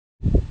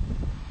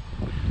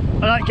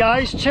Alright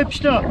guys,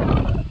 Tibster.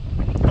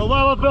 Well,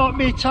 while I brought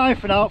me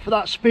Typhon out for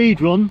that speed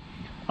run,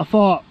 I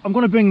thought I'm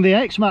going to bring the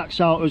Xmaxx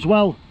out as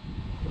well.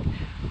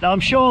 Now I'm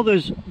sure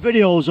there's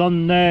videos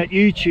on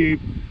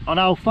YouTube on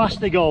how fast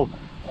they go,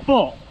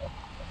 but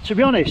to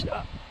be honest,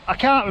 I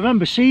can't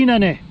remember seeing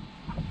any.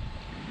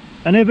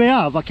 And if I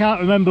have, I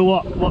can't remember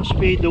what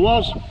speed there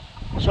was.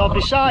 So I've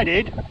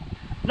decided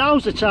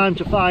now's the time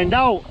to find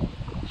out.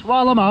 So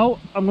while I'm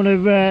out, I'm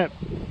going to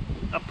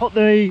put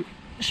the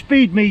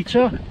speed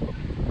meter,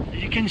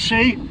 as you can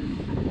see,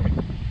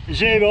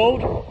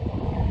 zeroed,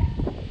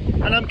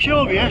 and I'm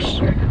curious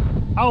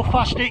how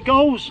fast it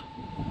goes.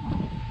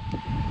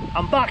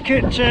 I'm back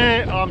at,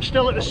 I'm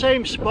still at the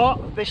same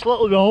spot, this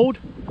little road,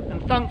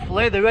 and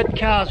thankfully the red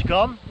car's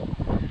gone.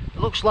 It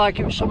looks like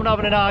it was someone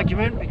having an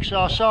argument, because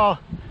I saw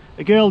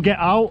a girl get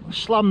out,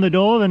 slam the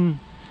door and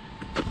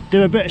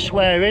do a bit of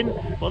swearing,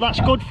 but that's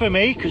good for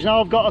me because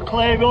now I've got a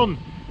clear run.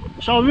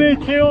 So I'm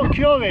really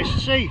curious to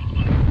see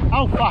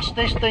how fast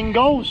this thing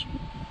goes.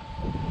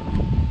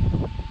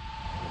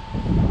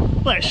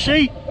 Let's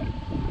see.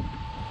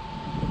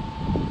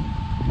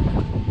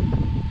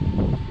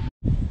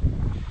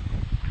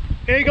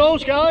 Here he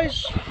goes,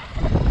 guys.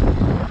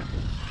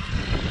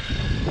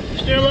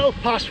 Just do a little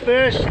pass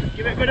first,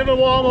 give it a bit of a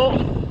warm up.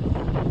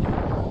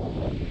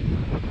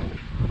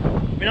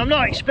 I mean, I'm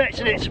not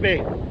expecting it to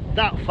be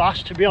that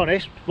fast, to be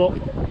honest, but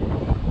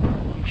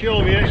I'm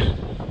curious.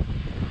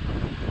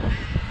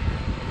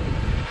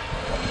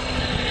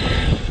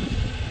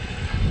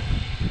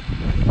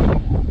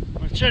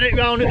 I'll turn it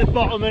round at the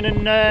bottom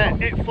and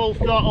hit full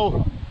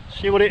throttle,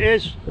 see what it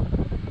is.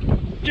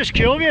 Just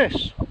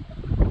curious.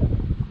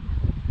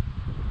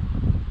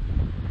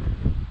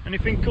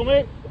 Anything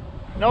coming?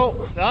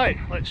 No? Right,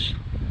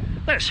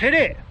 let's hit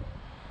it.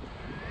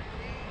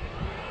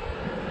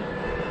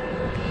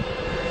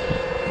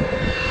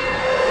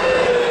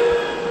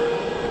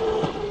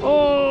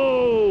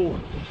 Oh!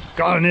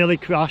 God, I nearly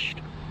crashed.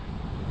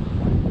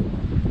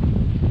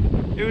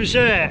 It was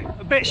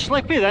a bit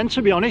slippy then,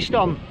 to be honest,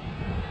 on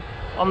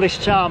this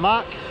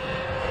tarmac.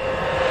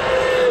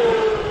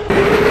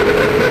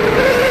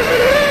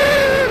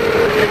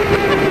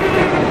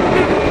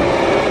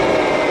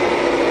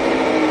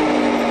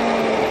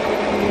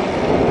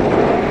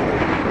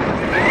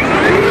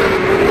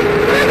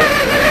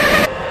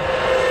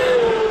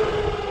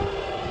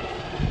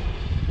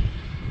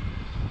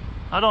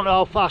 I don't know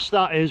how fast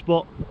that is,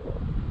 but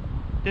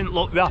didn't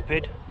look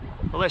rapid.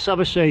 But let's have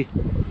a see.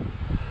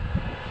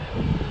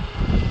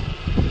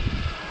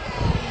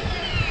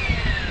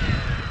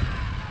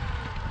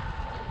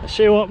 Let's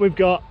see what we've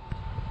got.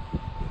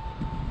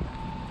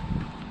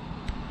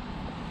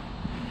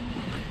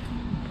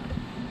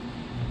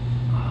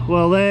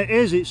 Well, there it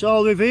is, it's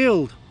all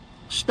revealed.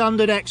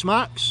 Standard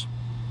Xmaxx.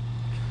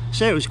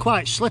 So it was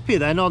quite slippy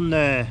then on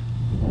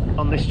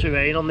this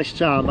terrain, on this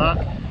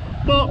tarmac.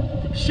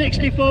 But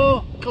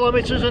 64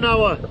 kilometers an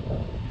hour.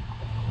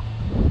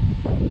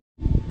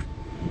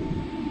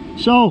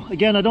 So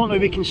again, I don't know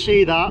if you can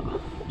see that.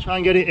 Try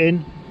and get it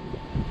in.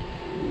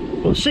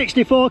 But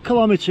 64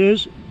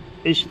 kilometers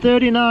is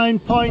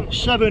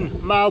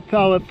 39.7 mile per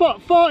hour.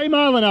 40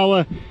 mile an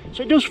hour.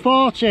 So it does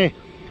 40.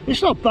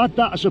 It's not bad,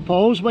 that, I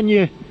suppose, when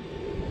you're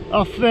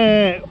off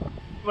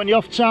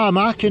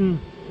tarmac and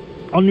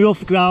on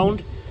rough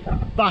ground,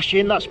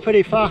 bashing. That's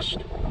pretty fast.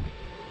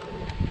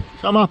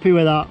 So I'm happy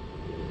with that.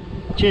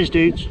 Cheers,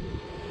 dudes.